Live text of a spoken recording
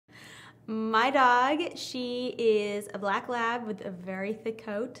My dog, she is a black lab with a very thick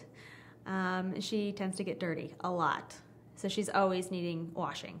coat. She tends to get dirty a lot, so she's always needing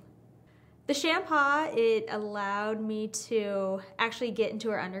washing. The shampoo, it allowed me to actually get into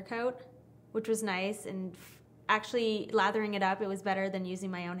her undercoat, which was nice, and actually lathering it up, it was better than using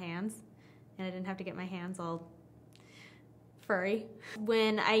my own hands, and I didn't have to get my hands all furry.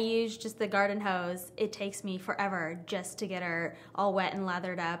 When I use just the garden hose, it takes me forever just to get her all wet and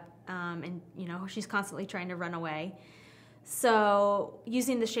lathered up, and you know, she's constantly trying to run away. So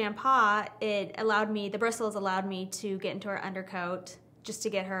using the shampoo, the bristles allowed me to get into her undercoat just to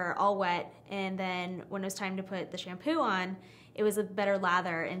get her all wet, and then when it was time to put the shampoo on, it was a better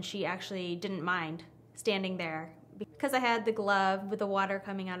lather, and she actually didn't mind standing there. Because I had the glove with the water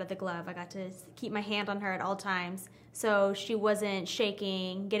coming out of the glove, I got to keep my hand on her at all times, so she wasn't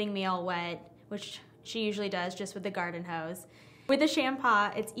shaking, getting me all wet, which she usually does just with the garden hose. With the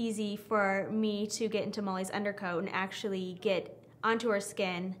shampoo, it's easy for me to get into Molly's undercoat and actually get onto her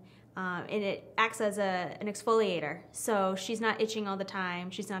skin, and it acts as an exfoliator. So she's not itching all the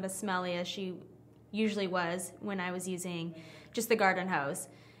time, she's not as smelly as she usually was when I was using just the garden hose.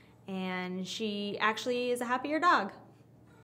 And she actually is a happier dog.